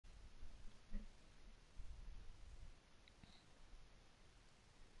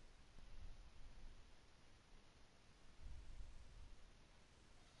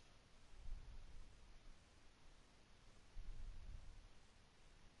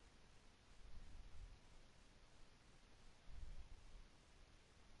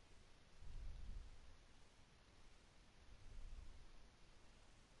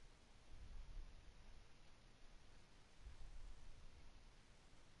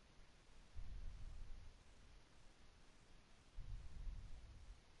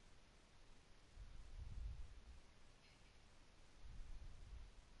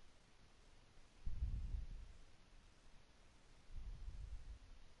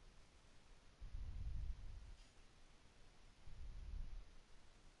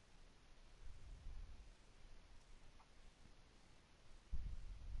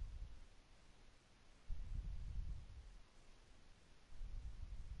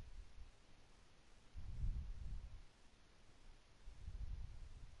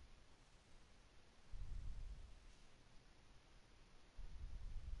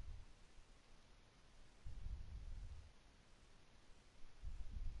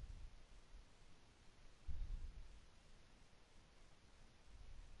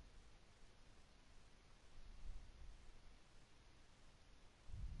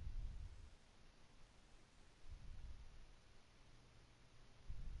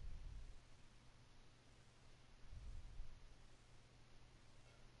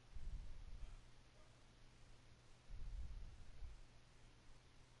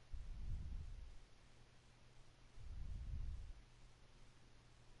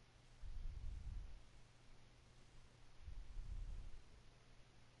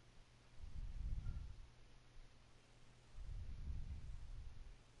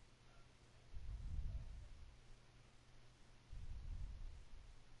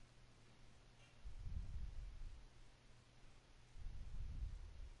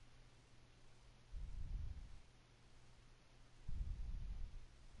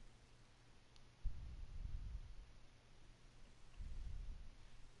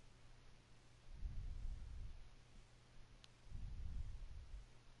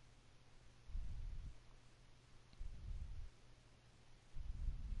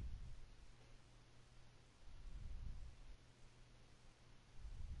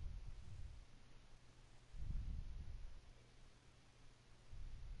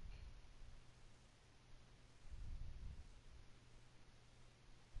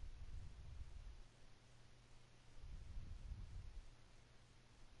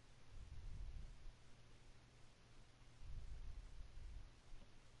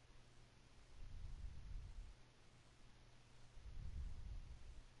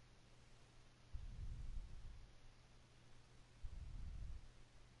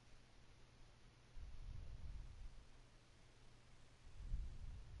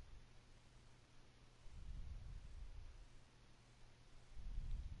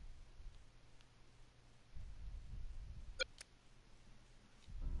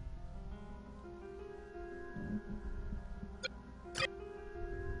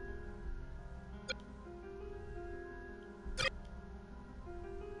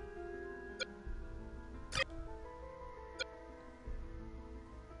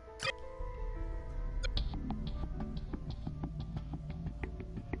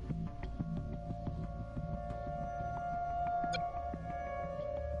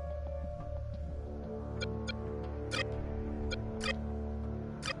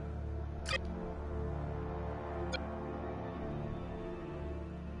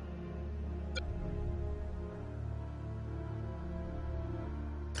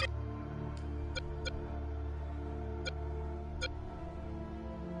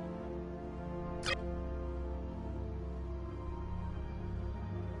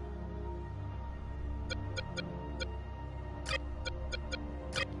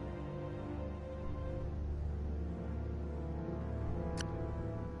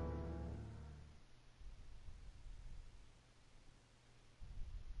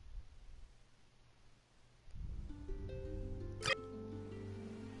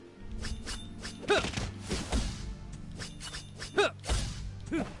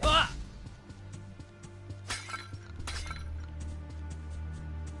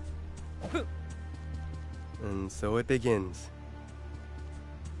So it begins.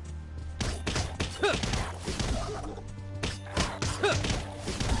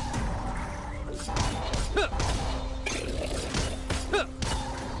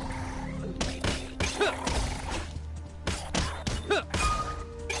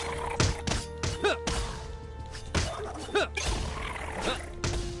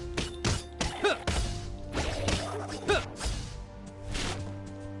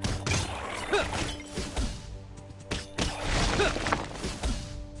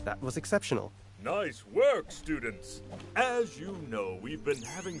 That was exceptional. Nice work, students! As you know, we've been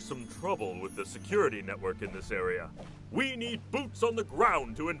having some trouble with the security network in this area. We need boots on the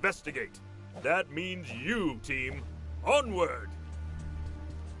ground to investigate. That means you, team. Onward!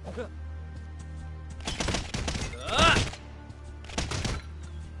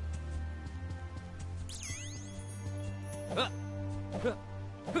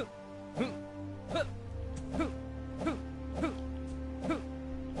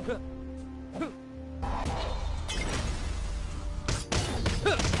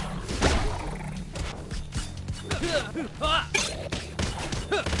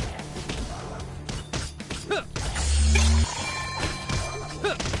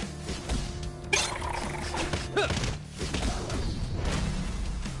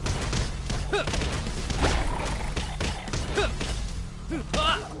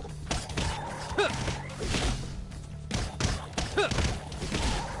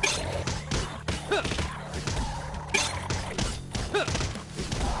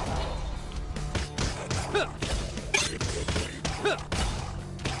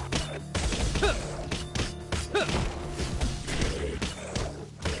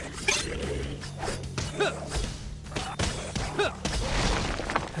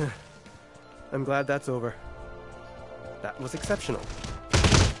 I'm glad that's over. That was exceptional.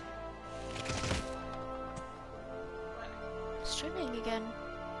 Streaming again.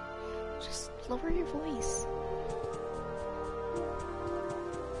 Just lower your voice.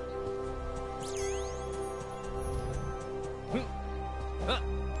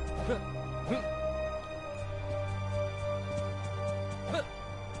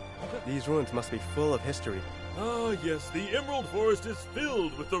 These ruins must be full of history. Ah, yes, the Emerald Forest is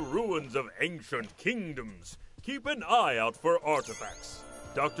filled with the ruins of ancient kingdoms. Keep an eye out for artifacts.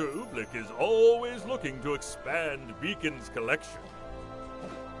 Dr. Ooblik is always looking to expand Beacon's collection.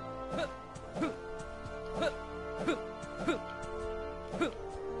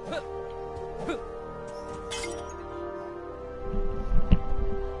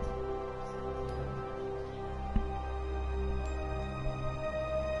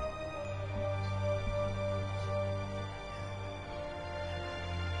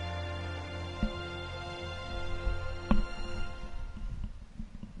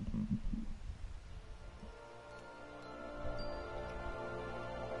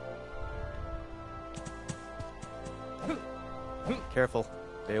 Careful,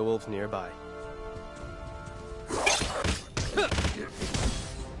 Beowulf's nearby.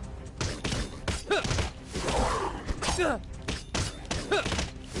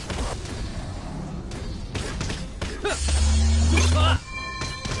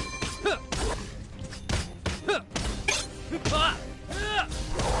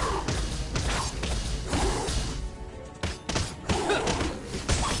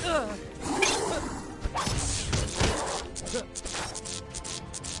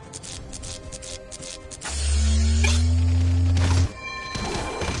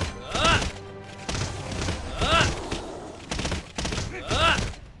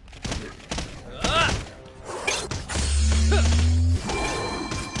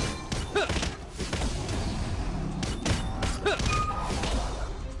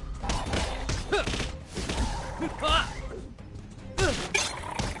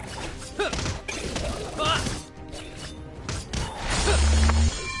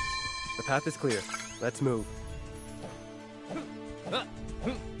 The path is clear. Let's move.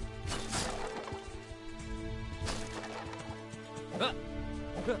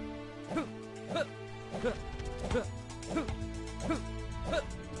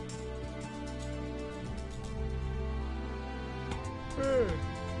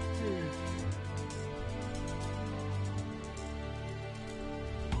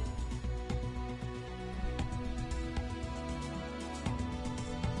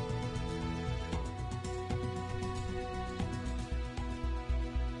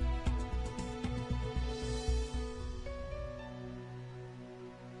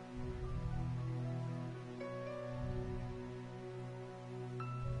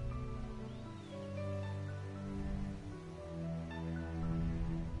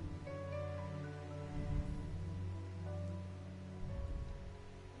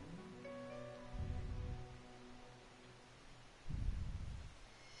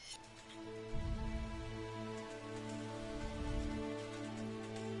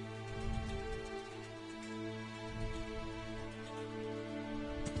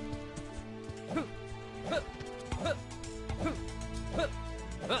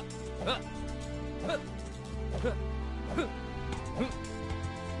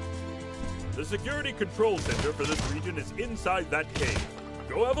 The security control center for this region is inside that cave.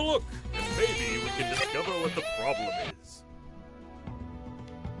 Go have a look, and maybe we can discover what the problem is.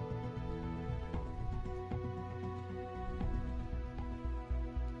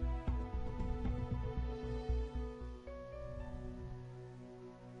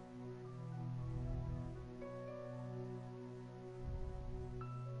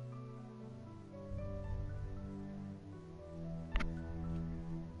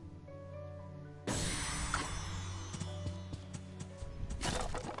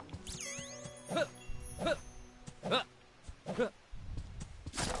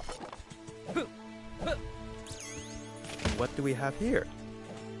 What do we have here?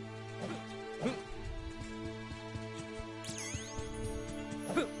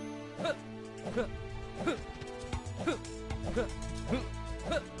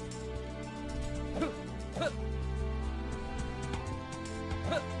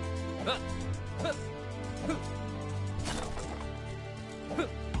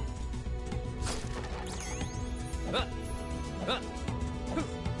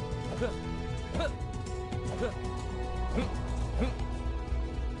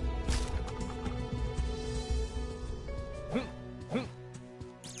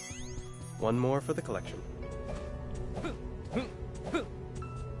 One more for the collection.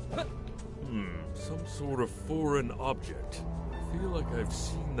 Some sort of foreign object. I feel like I've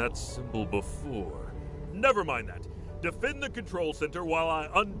seen that symbol before. Never mind that. Defend the control center while I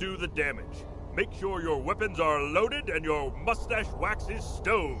undo the damage. Make sure your weapons are loaded and your mustache wax is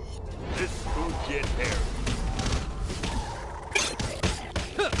stowed. This could get hairy.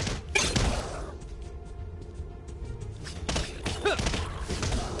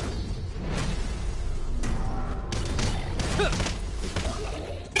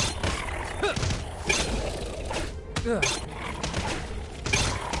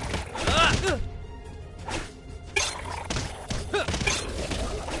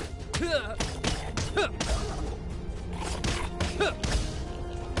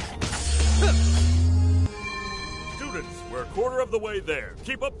 Students, we're a quarter of the way there.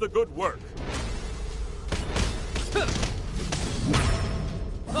 Keep up the good work.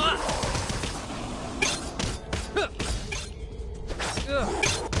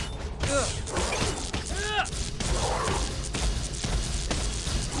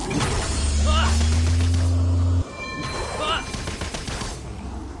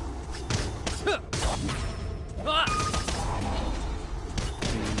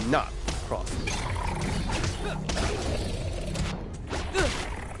 Not cross.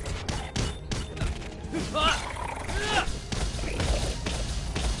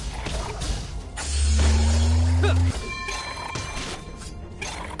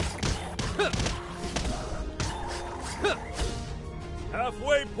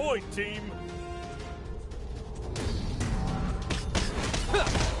 Halfway point, team.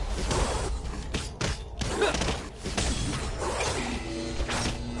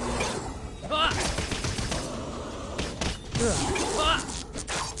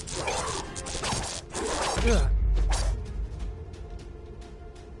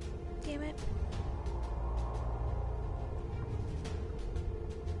 Damn it.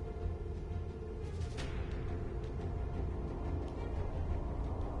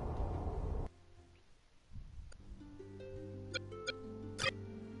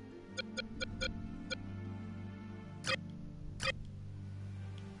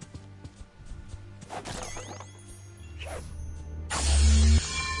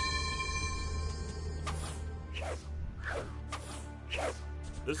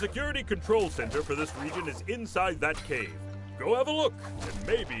 The security control center for this region is inside that cave. Go have a look, and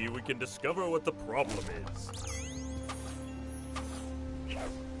maybe we can discover what the problem is.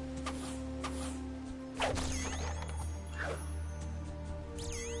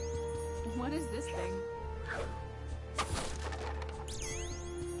 What is this thing?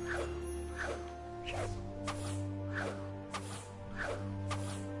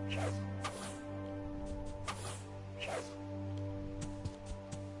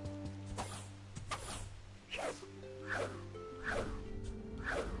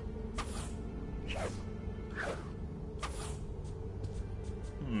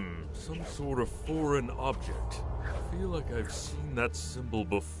 Some sort of foreign object. I feel like I've seen that symbol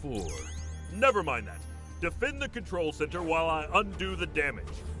before. Never mind that. Defend the control center while I undo the damage.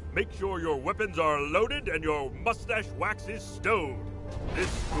 Make sure your weapons are loaded and your mustache wax is stowed. This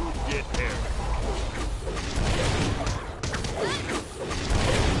could get hairy.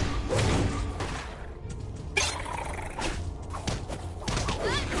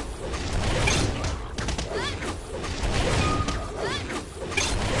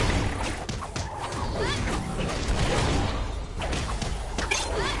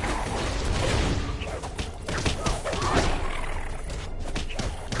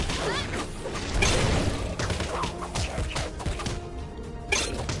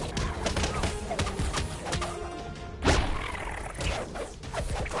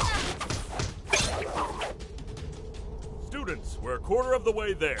 of the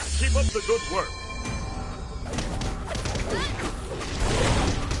way there. Keep up the good work.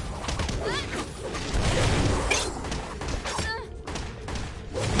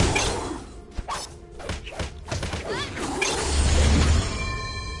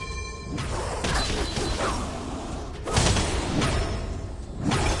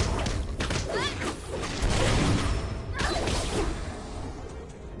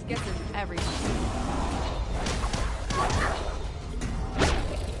 Gets him everything.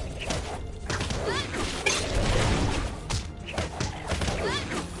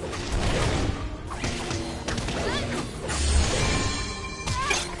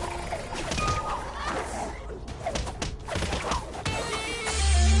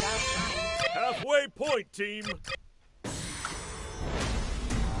 Halfway point, team.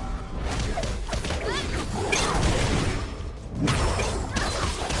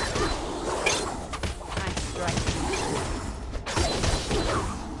 Nice strike.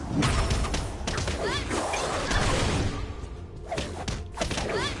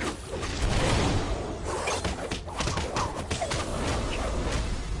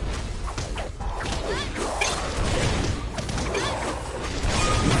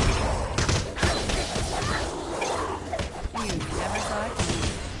 You never saw it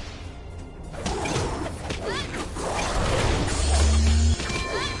coming.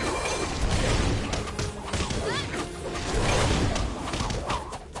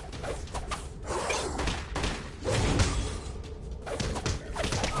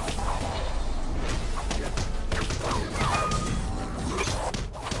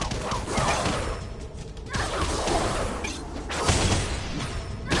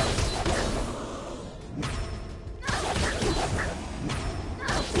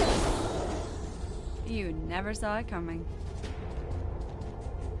 You never saw it coming.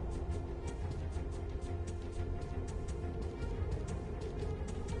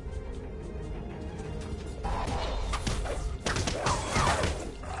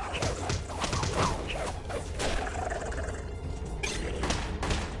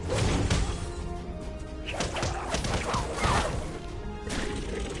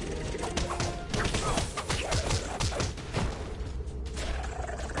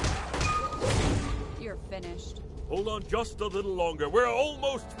 You're finished. Hold on just a little longer. We're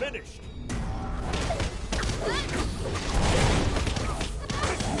almost finished.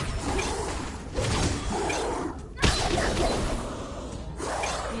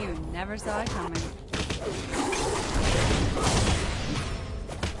 You never saw it coming.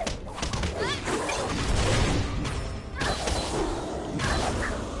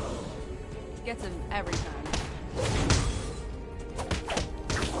 Gets him every time.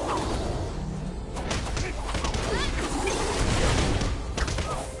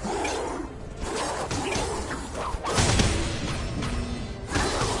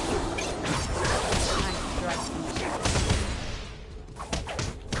 Nice strike from the shadow.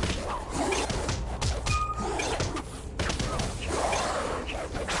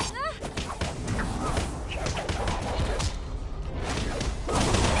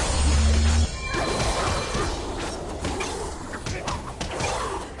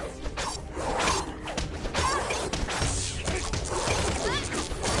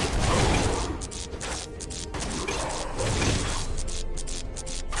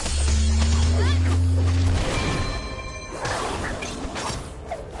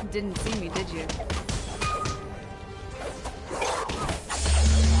 Didn't see me, did you?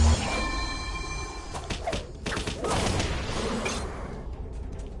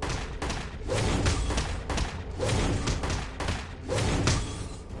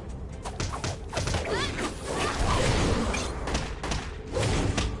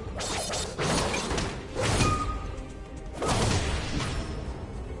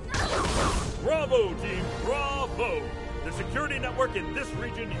 Bravo, team, bravo! The security network in this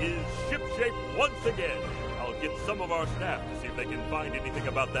region is shipshape once again. I'll get some of our staff to see if they can find anything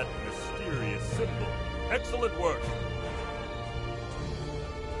about that mysterious symbol. Excellent work.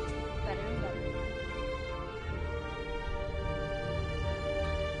 Better and better.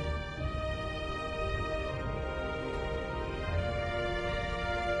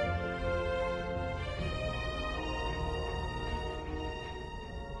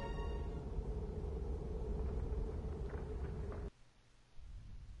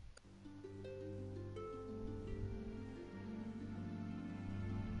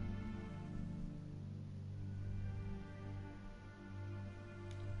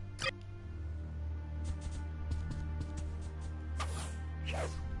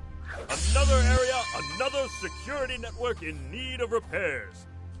 Another area, another security network in need of repairs.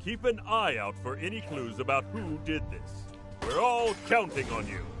 Keep an eye out for any clues about who did this. We're all counting on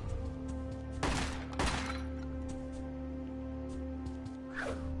you.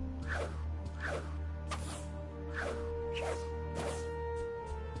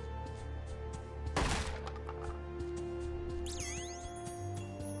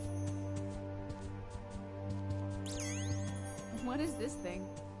 What is this thing?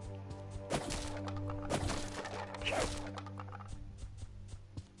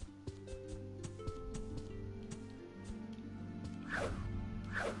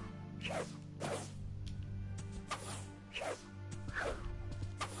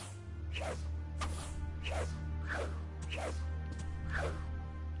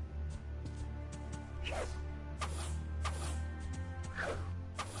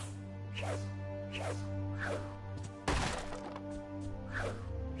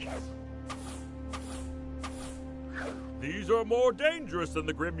 These are more dangerous than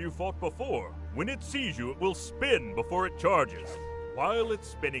the Grimm you fought before. When it sees you, it will spin before it charges. While it's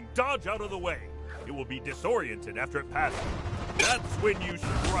spinning, dodge out of the way. It will be disoriented after it passes. That's when you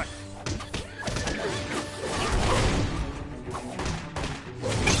strike.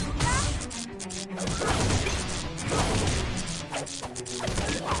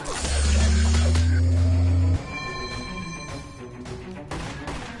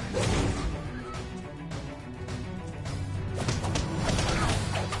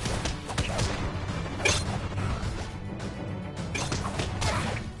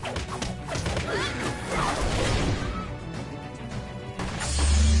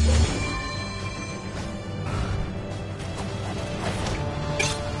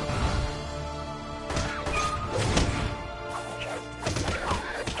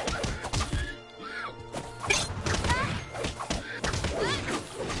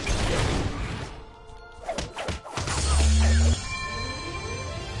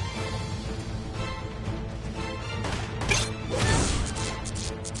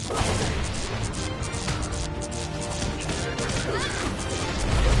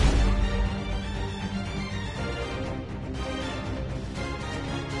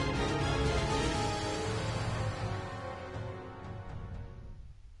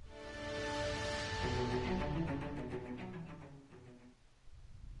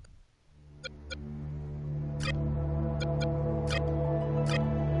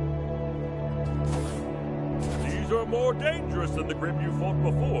 These are more dangerous than the Grimm you fought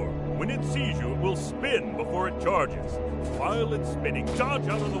before. When it sees you, it will spin before it charges. While it's spinning, dodge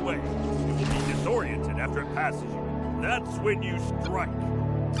out of the way. It will be disoriented after it passes you. That's when you strike.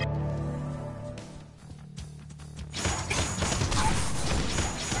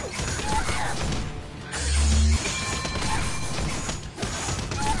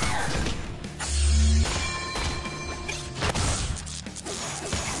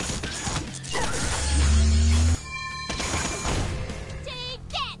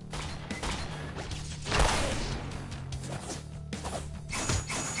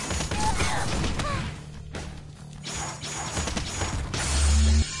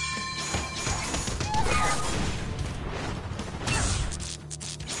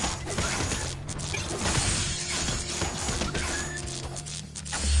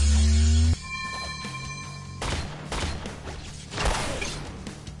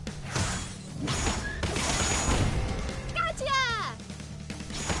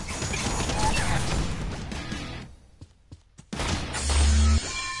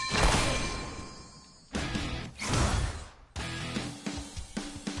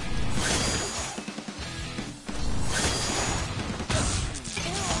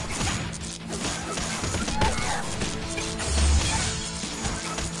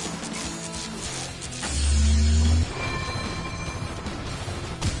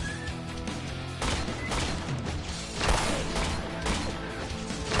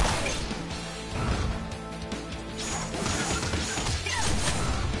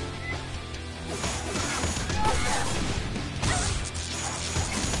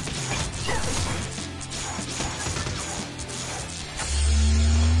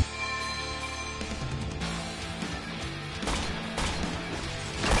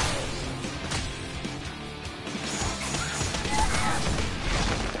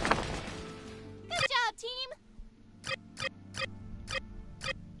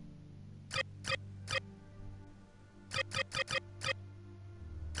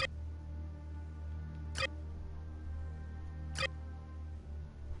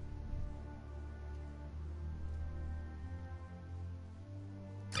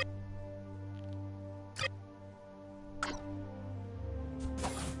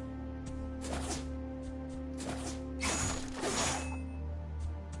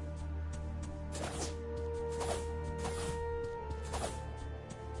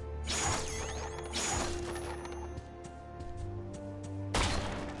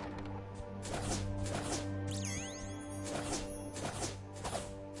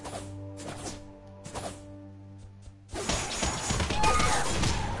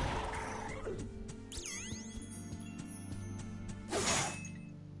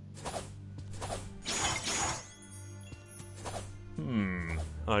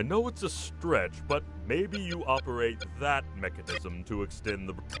 I know it's a stretch, but maybe you operate that mechanism to extend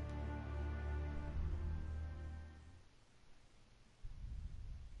the...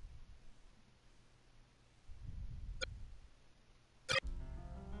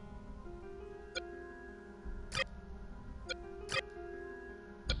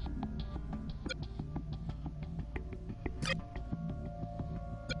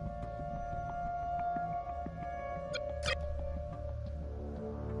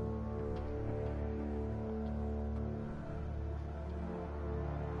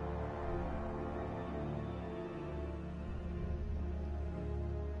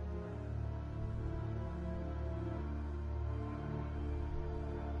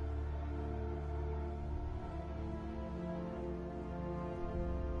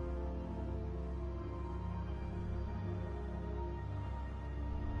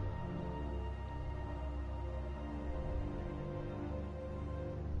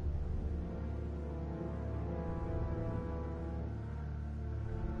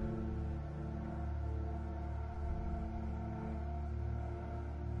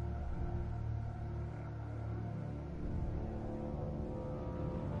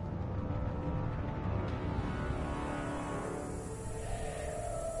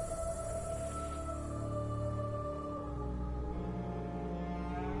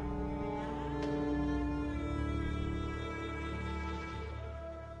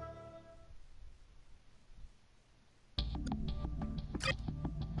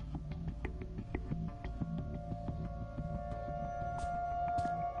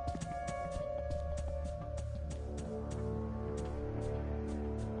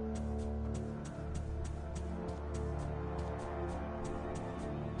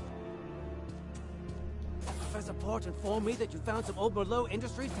 Professor Port informed me that you found some old Merlot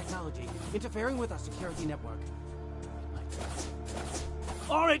Industries technology interfering with our security network.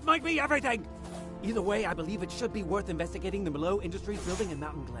 Or it might be everything! Either way, I believe it should be worth investigating the Merlot Industries building in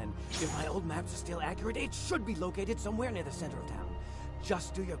Mountain Glen. If my old maps are still accurate, it should be located somewhere near the center of town.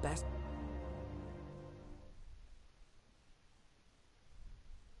 Just do your best.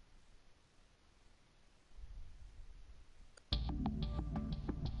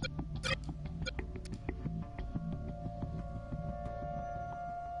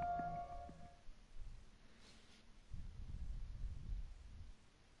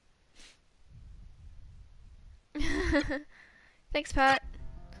 Thanks, Pat.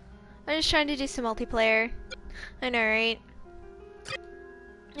 I'm just trying to do some multiplayer. I know, right?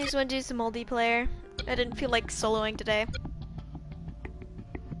 I just want to do some multiplayer. I didn't feel like soloing today.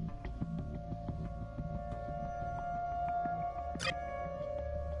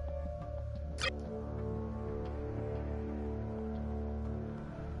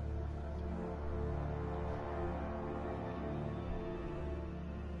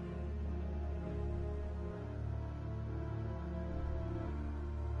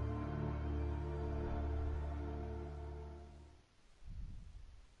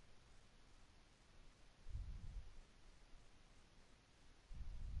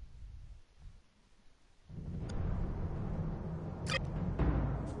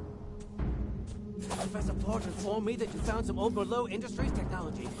 Professor Port informed me that you found some old Merlot Industries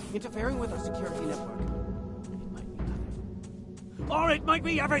technology interfering with our security network. It might be nothing. Or it might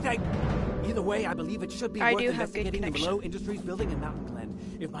be everything! Either way, I believe it should be worth investigating the Merlot Industries building in Mountain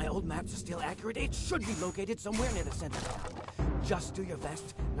Glen. If my old maps are still accurate, it should be located somewhere near the center of town. Just do your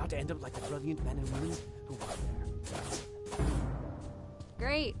best not to end up like the brilliant men and women who work there.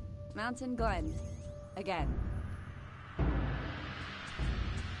 Great. Mountain Glen. Again.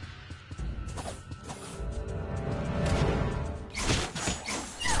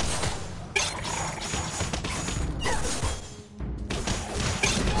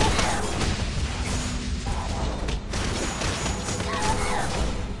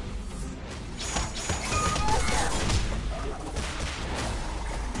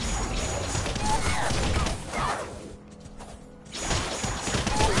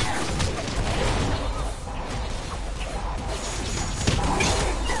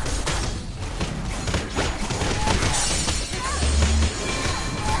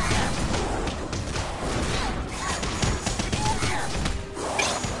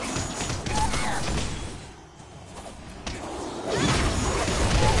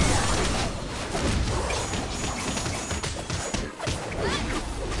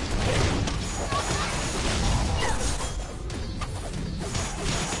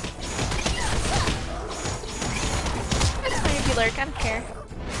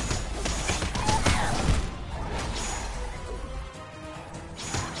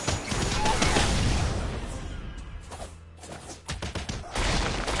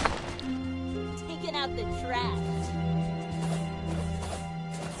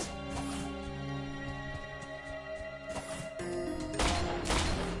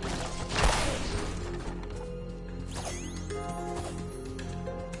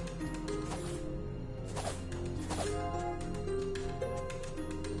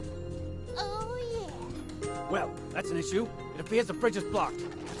 Well, that's an issue. It appears the bridge is blocked.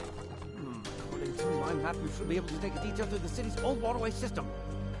 According to my map, we should be able to take a detour through the city's old waterway system.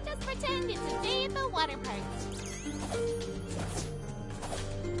 Just pretend it's a day at the water parks.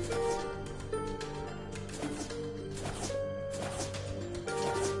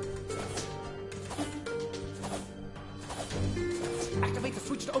 Activate the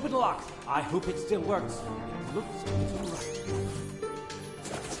switch to open the lock. I hope it still works. It looks a little rusty.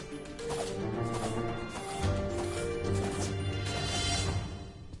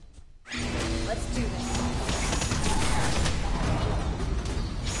 Let's do this.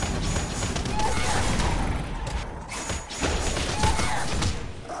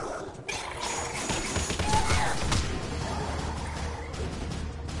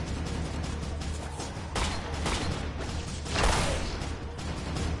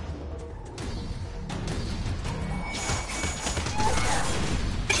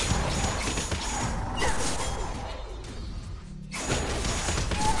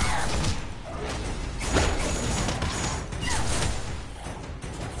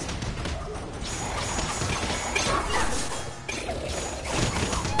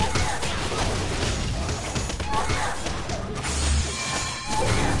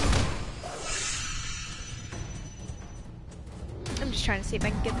 Trying to see if I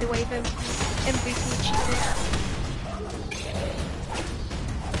can get the wave of MVP achievement.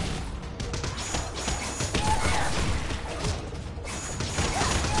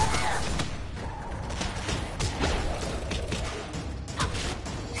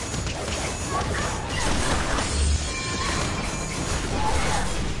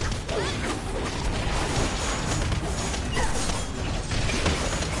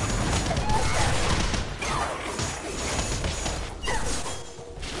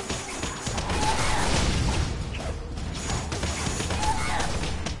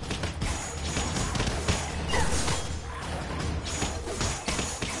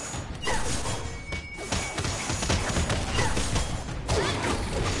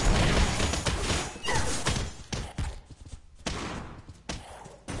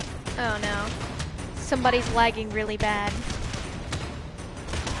 Oh no. Somebody's lagging really bad.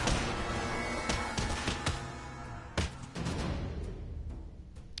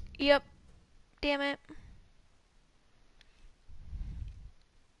 Yep. Damn it.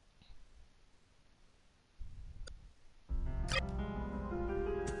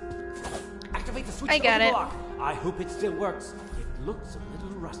 Activate the switch I to got open it. the lock. I hope it still works. It looks a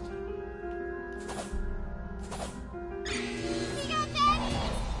little rusty.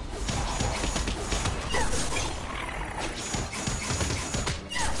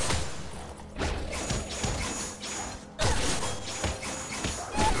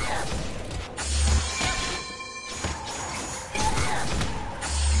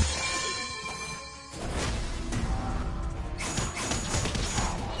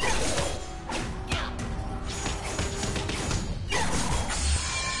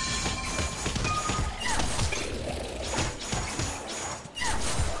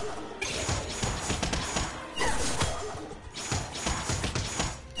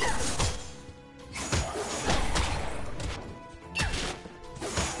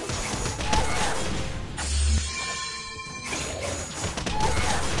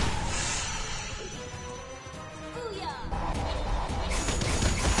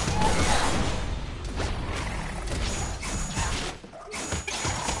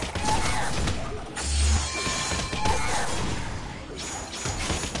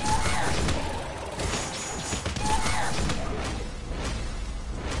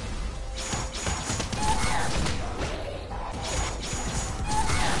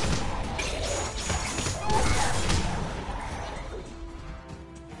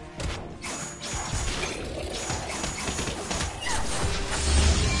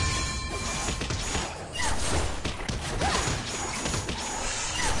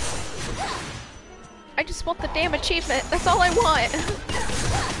 I just want the damn achievement. That's all I want.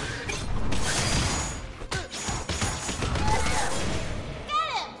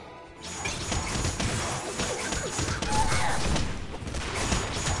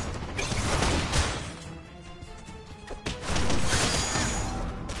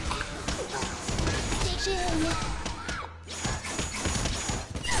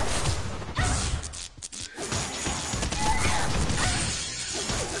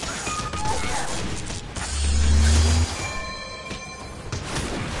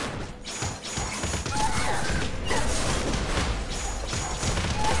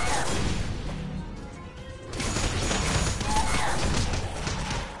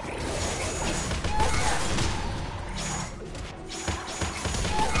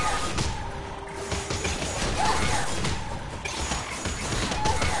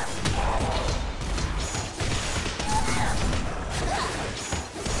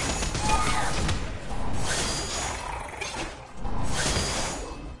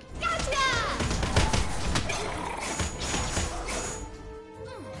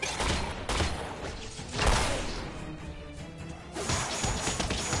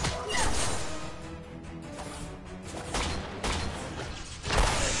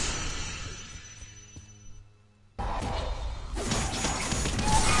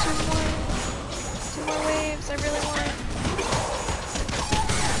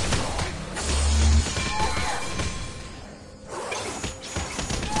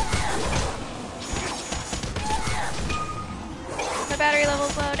 battery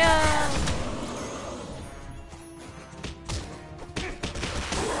level's low. No!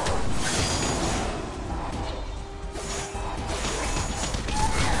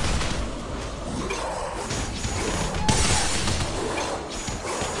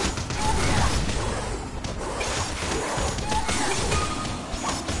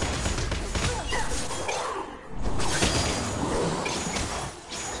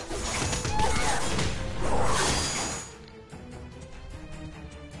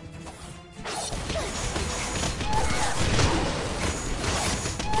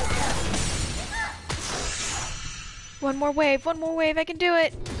 One more wave, I can do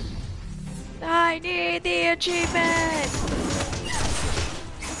it! I need the achievement!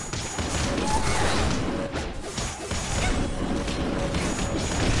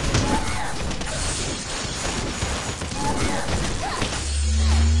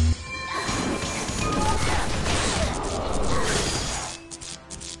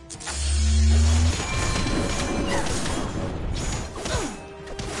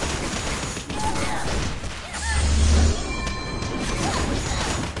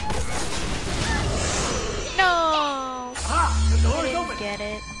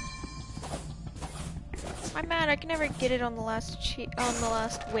 I'm mad I can never get it on the last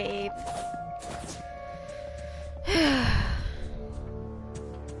wave.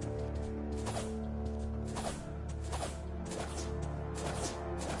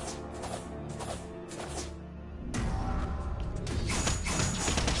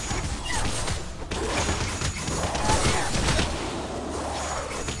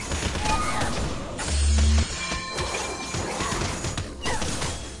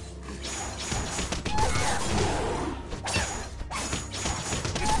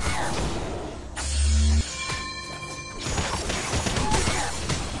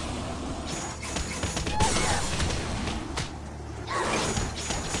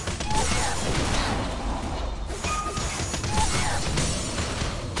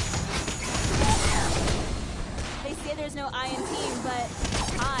 There's no I in team, but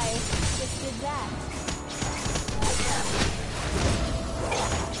I just did that.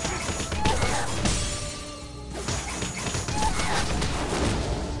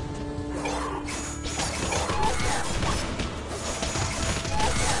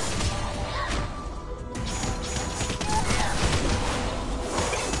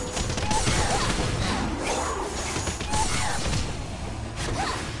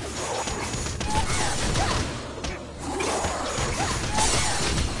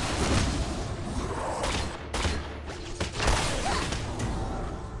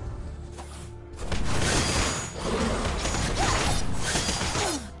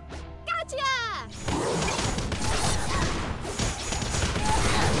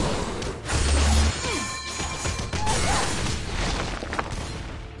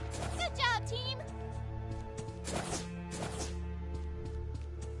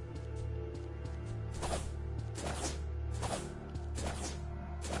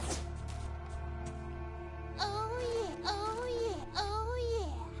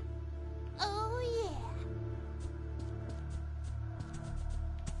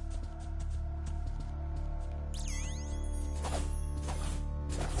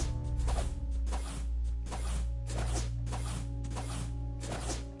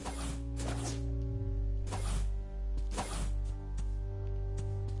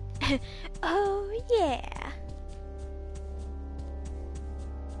 Oh yeah.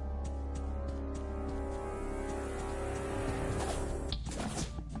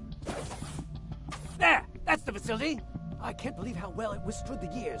 There! That's the facility! I can't believe how well it withstood the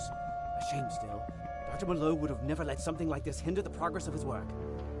years. A shame still. Dr. Malone would have never let something like this hinder the progress of his work.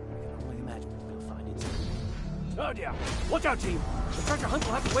 I can only imagine what we'll find inside. Oh dear! Watch out, team! The treasure hunt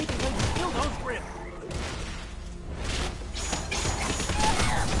will have to wait until you kill those Grimm!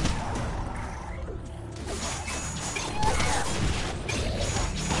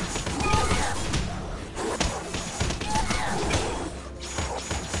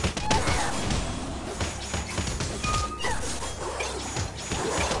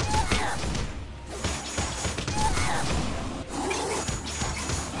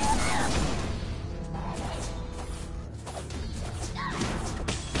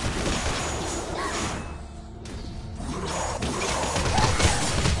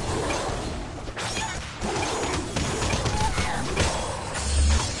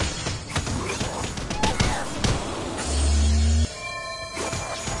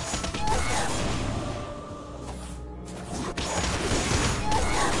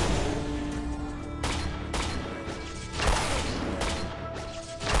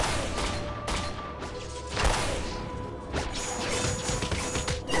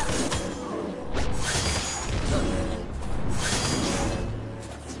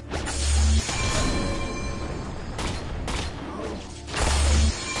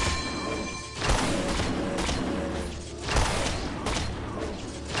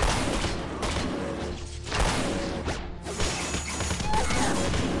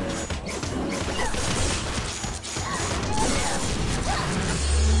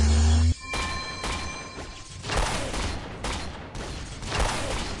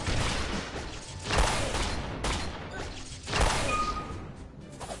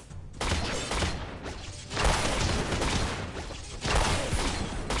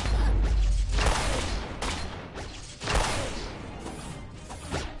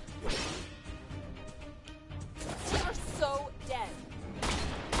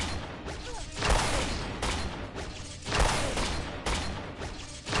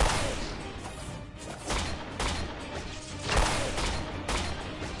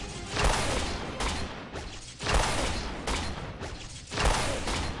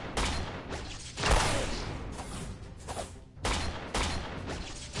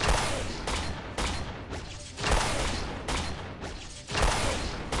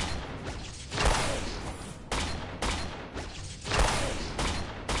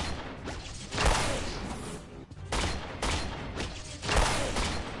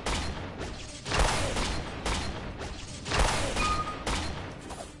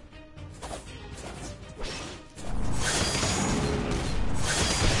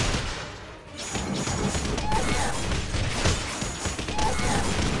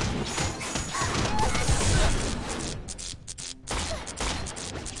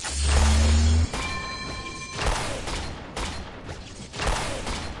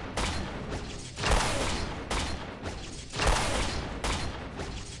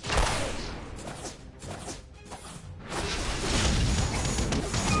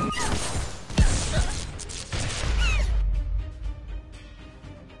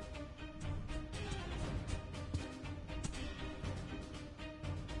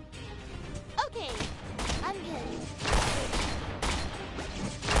 Okay, I'm good.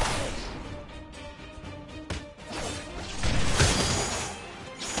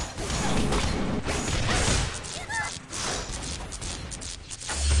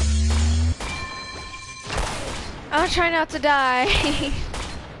 I'll try not to die.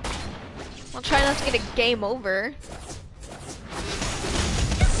 I'll try not to get a game over.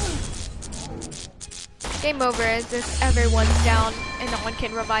 Game over is if everyone's down and no one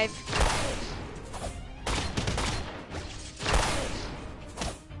can revive.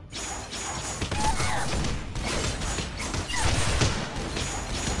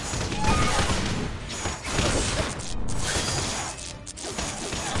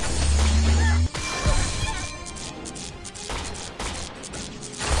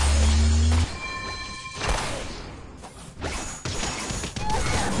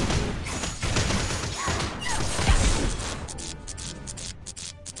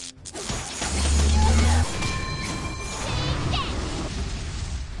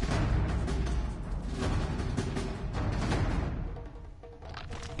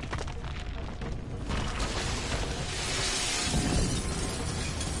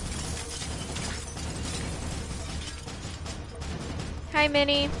 Hi,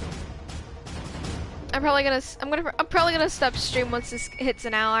 Minnie. I'm probably gonna stop stream once this hits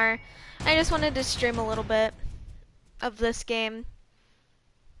an hour. I just wanted to stream a little bit of this game.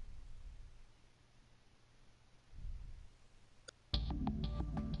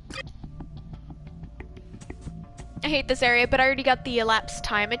 I hate this area, but I already got the elapsed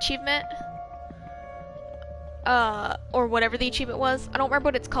time achievement. Or whatever the achievement was. I don't remember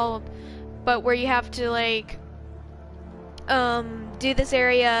what it's called, but where you have to like do this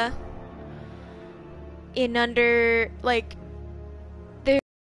area in under like the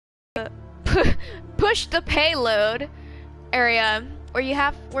push the payload area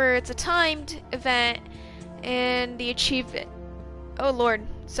where it's a timed event and the achievement. Oh lord,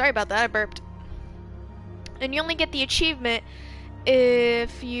 sorry about that, I burped. And you only get the achievement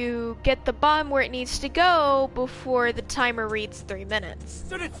if you get the bomb where it needs to go before the timer reads 3 minutes.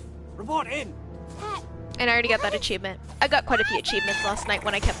 Students, report in. Pat, And I already got that achievement. I got quite a few achievements last night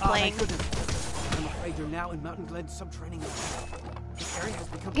when I kept playing. My goodness. I'm afraid you're now in Mountain Glen subtraining lab. This area has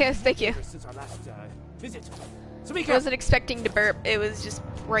become Yes, thank you. since our last visit. I Samika! wasn't expecting to burp. It was just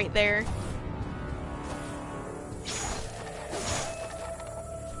right there.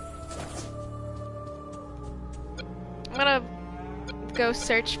 I'm gonna go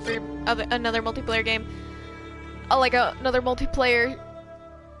search for another multiplayer game. Another multiplayer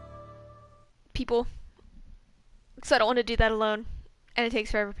people. Because I don't want to do that alone. And it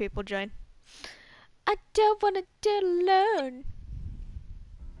takes forever for people to join. I don't want to do it alone.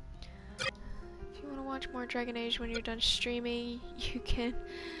 If you want to watch more Dragon Age when you're done streaming, you can.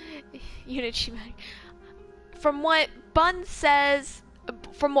 From what Bun says,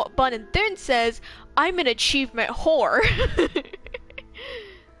 from what Bun and Thurn says, I'm an achievement whore.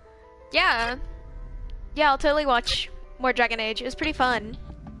 Yeah. Yeah, I'll totally watch more Dragon Age. It was pretty fun.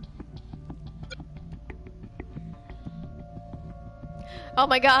 Oh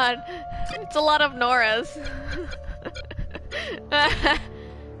my god. It's a lot of Noras.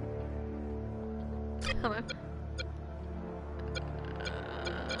 Hold on.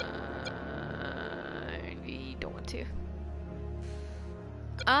 I don't want to.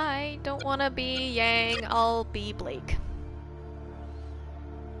 I don't want to be Yang. I'll be Blake.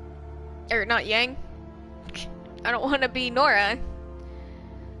 Or not Yang. I don't want to be Nora.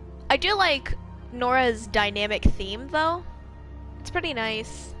 I do like Nora's dynamic theme though. It's pretty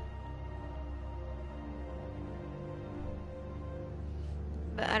nice.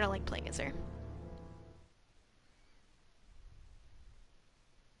 But I don't like playing as her.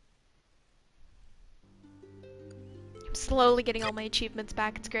 I'm slowly getting all my achievements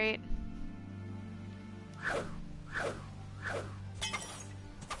back. It's great.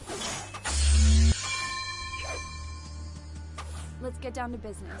 Let's get down to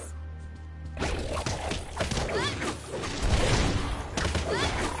business.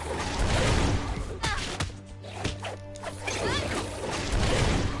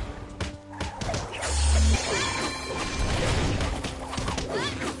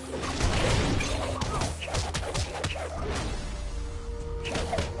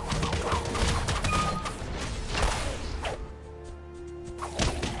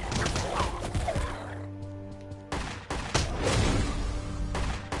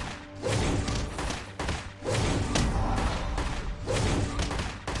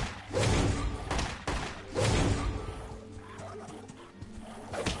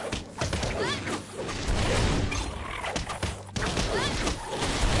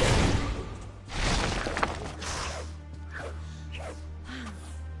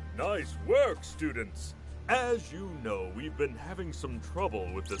 Nice work, students! As you know, we've been having some trouble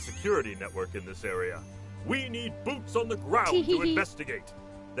with the security network in this area. We need boots on the ground to investigate.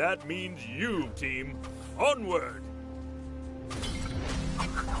 That means you, team. Onward!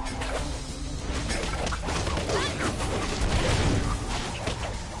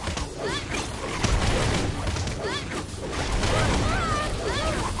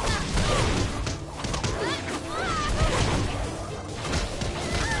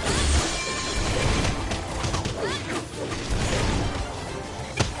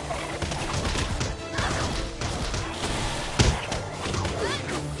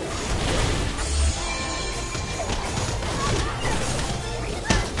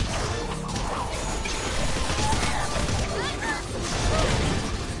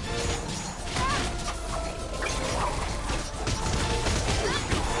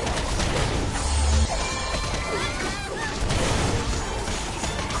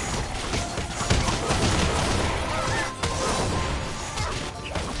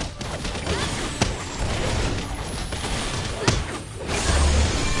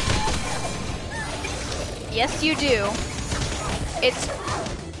 Yes, you do. It's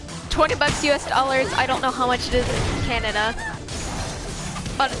 $20 US dollars. I don't know how much it is in Canada,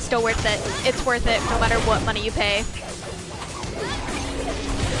 but it's still worth it. It's worth it no matter what money you pay.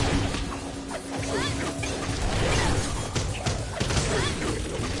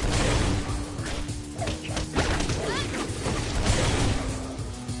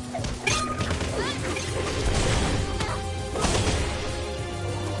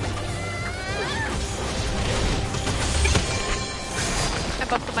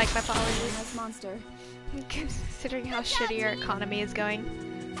 Bumped the mic, my apologies. Nice monster. Considering how shitty our economy is going.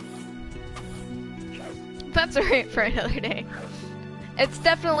 That's alright for another day. It's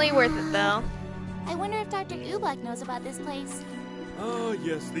definitely worth it though. I wonder if Dr. Oobleck knows about this place. Ah,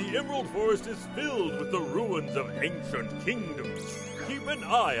 yes, the Emerald Forest is filled with the ruins of ancient kingdoms. Keep an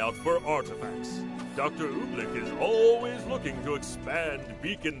eye out for artifacts. Dr. Oobleck is always looking to expand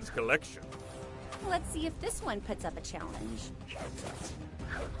Beacon's collection. Let's see if this one puts up a challenge.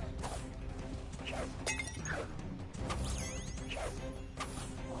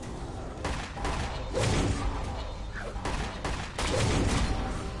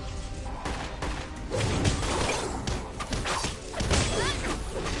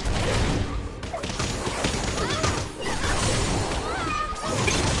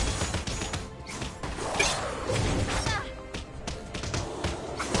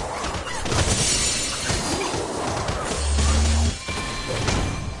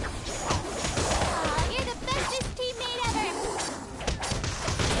 You're the bestest teammate ever!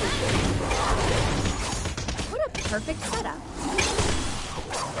 What a perfect setup.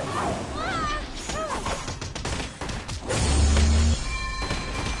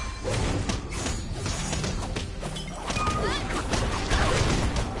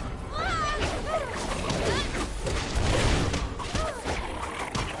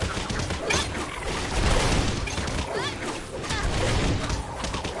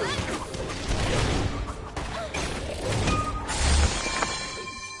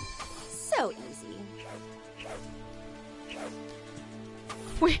 So easy.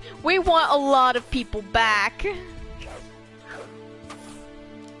 We want a lot of people back.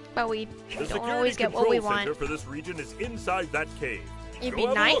 But we The don't always security get what we control want. center for this region is inside that cave. It'd Go be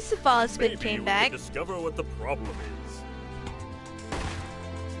have a nice look. if Ozpin Maybe came we back. can discover what the problem is.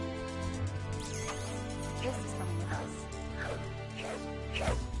 This is coming with us.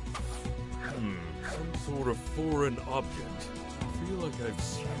 Some sort of foreign object. I feel like I've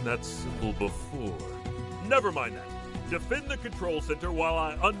seen that symbol before. Never mind that. Defend the control center while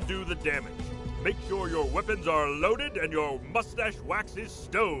I undo the damage. Make sure your weapons are loaded and your mustache wax is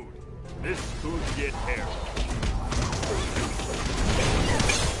stowed. This could get hairy.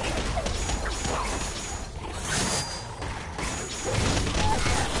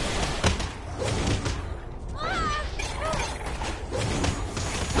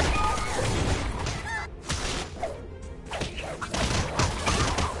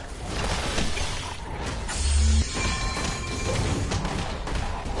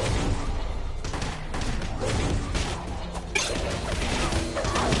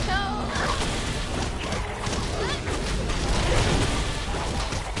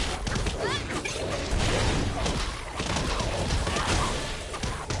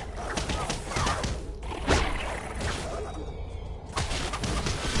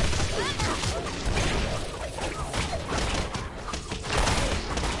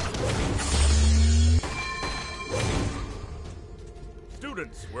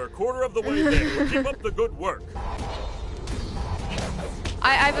 Students, we're a quarter of the way there. Keep up the good work.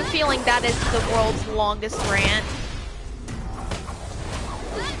 I have a feeling that is the world's longest rant.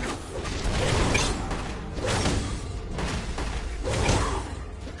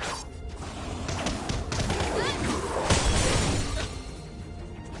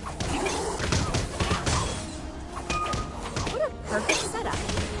 What a perfect setup.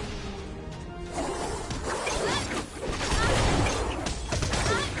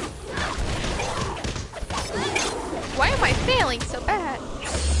 Why am I failing so bad?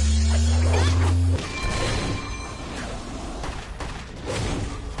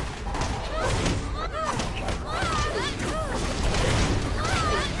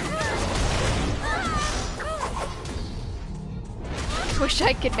 Wish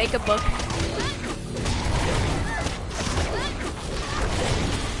I could make a book.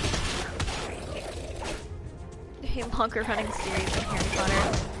 A longer running series of Harry Potter.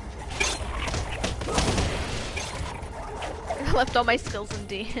 I left all my skills in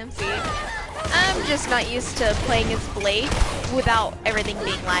DMC. I'm just not used to playing as Blake without everything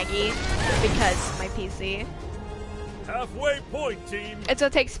being laggy because of my PC. Halfway point, team. It's what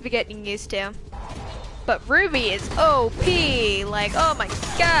it takes to be getting used to. But RWBY is OP! Like, oh my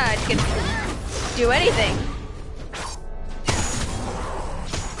god, you can do anything.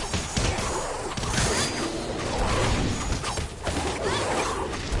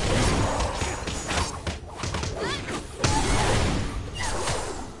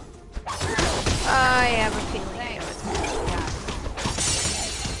 I have a feeling I know what's going on.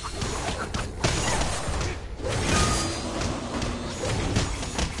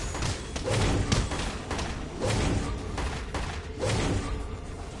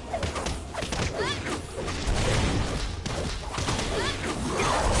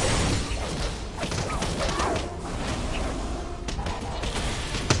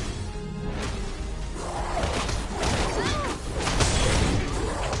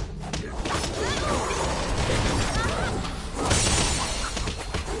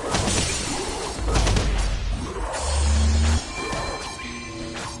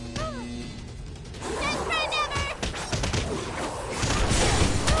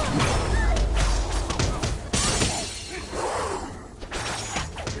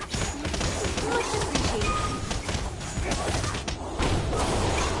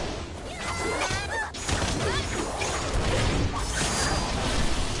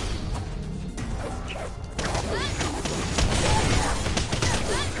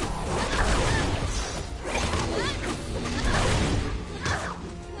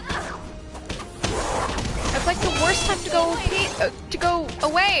 To go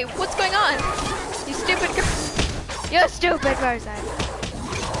away! What's going on? You stupid girl! You stupid person!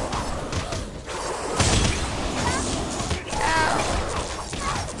 Ow!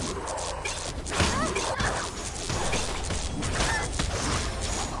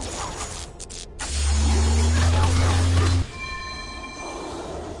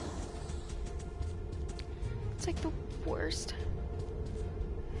 It's like the worst.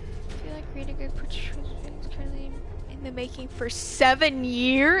 I feel like reading a portrait is currently in the making for 7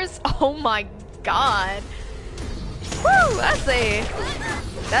 years? Oh my god. Woo! That's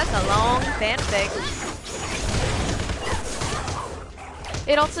a long fanfic.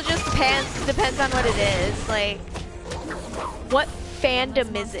 It also just depends on what it is. Like, what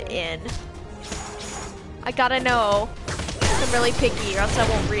fandom is it in? I gotta know. I'm really picky or else I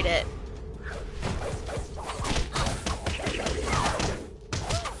won't read it.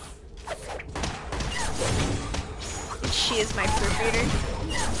 She is my proofreader.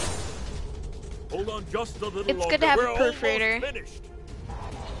 Hold on just a little It's longer. good to have We're a proofreader. almost finished.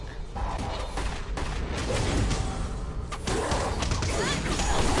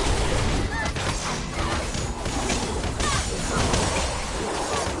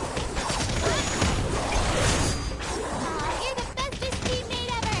 You're the bestest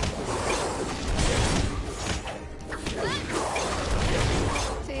teammate ever.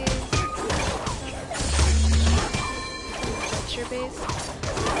 Base.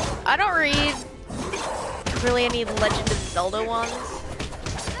 I don't read really any Legend of Zelda ones.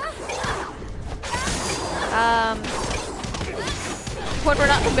 When we're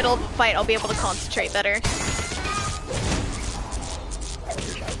not in the middle of a fight, I'll be able to concentrate better.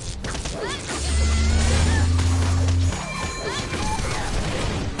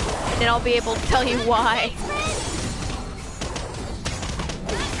 And then I'll be able to tell you why.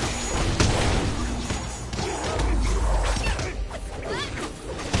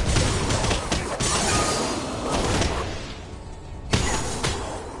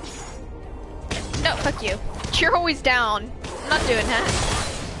 Fuck you. You're always down. I'm not doing that.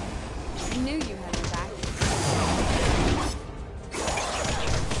 Knew you had your back.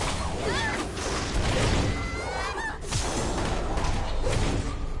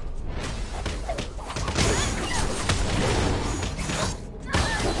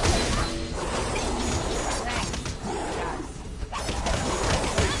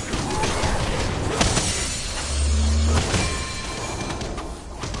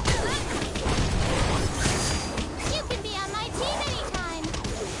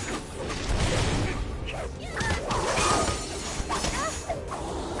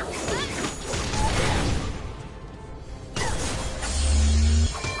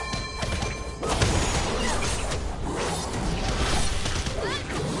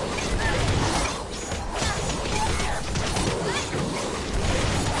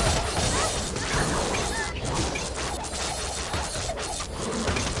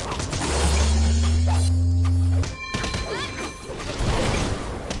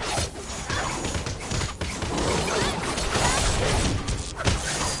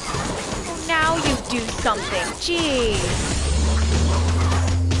 do something. Jeez.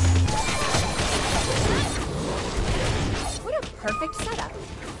 What a perfect setup.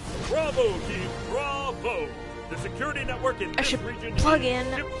 Bravo, team, bravo! The security network in I this should region plug is in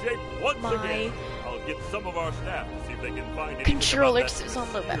shipshape once my again. I'll get some of our staff to see if they can find anything controller about that 'cause it's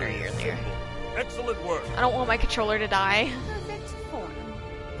on low battery mysterious earlier. symbol. Excellent work. I don't want my controller to die. Perfect form.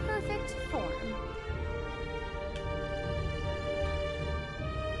 Perfect form.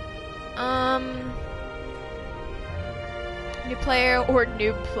 New player or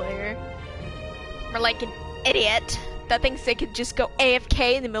noob player. Or like an idiot that thinks they could just go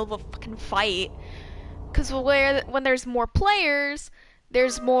AFK in the middle of a fucking fight. Cause when there's more players,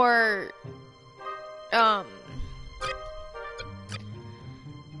 there's more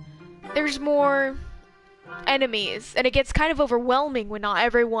enemies, and it gets kind of overwhelming when not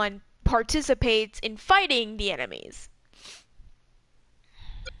everyone participates in fighting the enemies.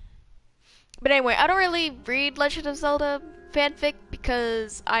 But anyway, I don't really read Legend of Zelda fanfic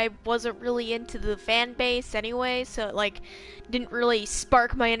because I wasn't really into the fan base anyway, so it like didn't really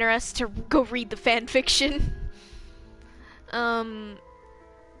spark my interest to go read the fan fiction. It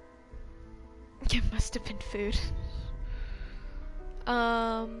must have been food.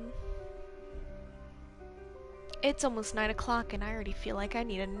 It's almost 9 o'clock and I already feel like I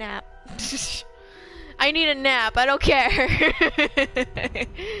need a nap. I need a nap, I don't care.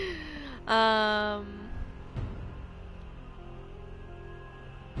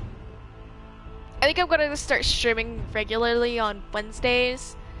 I think I'm gonna start streaming regularly on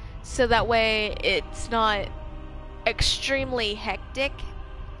Wednesdays, so that way it's not extremely hectic.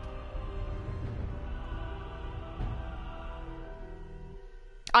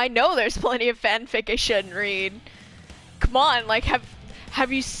 I know there's plenty of fanfic I shouldn't read. Come on, like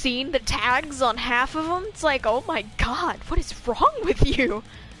have you seen the tags on half of them? It's like, oh my god, what is wrong with you?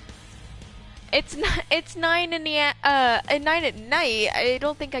 It's 9 in the 9 at night. I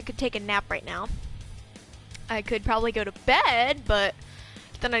don't think I could take a nap right now. I could probably go to bed, but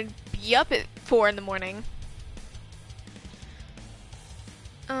then I'd be up at 4 in the morning.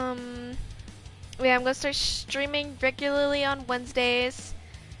 Yeah, I'm gonna start streaming regularly on Wednesdays.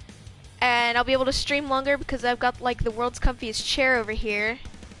 And I'll be able to stream longer because I've got like the world's comfiest chair over here.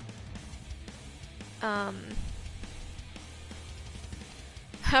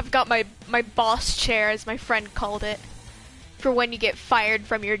 I've got my boss chair, as my friend called it, for when you get fired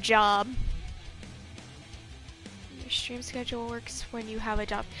from your job. Your stream schedule works when you have a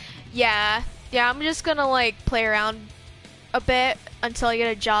job. Yeah, I'm just gonna like play around a bit until I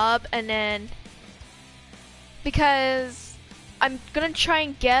get a job, and then because I'm gonna try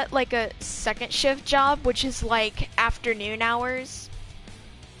and get like a second shift job, which is like afternoon hours.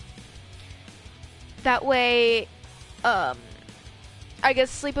 That way, I get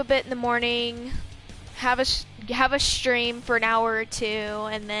to sleep a bit in the morning, have a stream for an hour or two,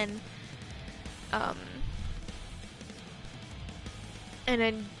 and then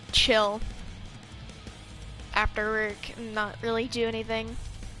chill after work and not really do anything.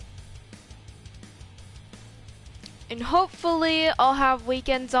 And hopefully I'll have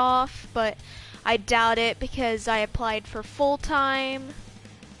weekends off, but I doubt it because I applied for full-time.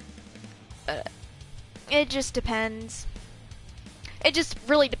 It just depends. It just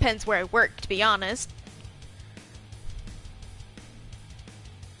really depends where I work, to be honest.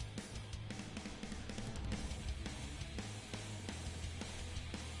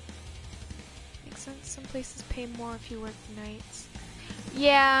 Makes sense. Some places pay more if you work nights.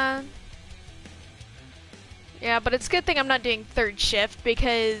 Yeah. Yeah, but it's a good thing I'm not doing third shift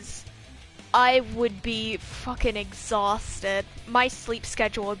because I would be fucking exhausted. My sleep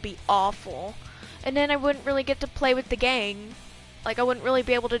schedule would be awful. And then I wouldn't really get to play with the gang. Like, I wouldn't really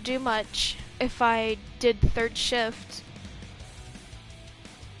be able to do much if I did third shift.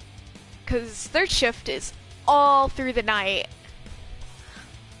 Because third shift is all through the night.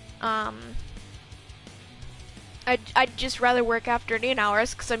 I'd just rather work afternoon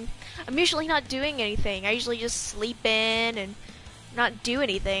hours because I'm usually not doing anything. I usually just sleep in and not do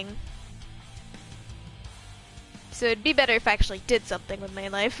anything. So it'd be better if I actually did something with my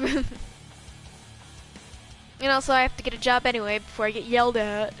life. And also I have to get a job anyway before I get yelled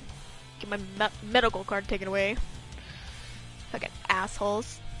at. Get my medical card taken away. Fucking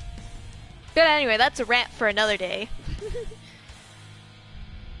assholes. But anyway, that's a rant for another day.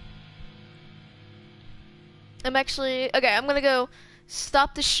 I'm gonna go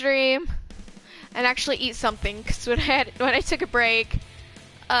stop the stream and actually eat something, because when I took a break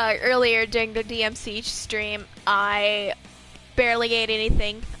earlier during the DMC stream, I barely ate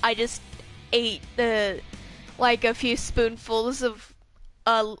anything. I just ate like a few spoonfuls of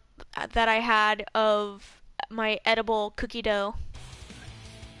that I had of my edible cookie dough.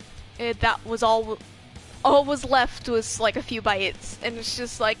 That was all was left was like a few bites, and it's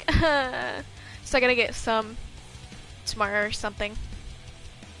just like, so I gotta get some tomorrow or something.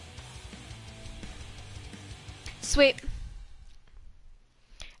 Sweet.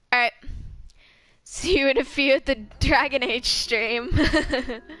 Alright. See you in a few at the Dragon Age stream.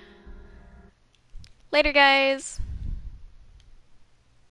 Later, guys.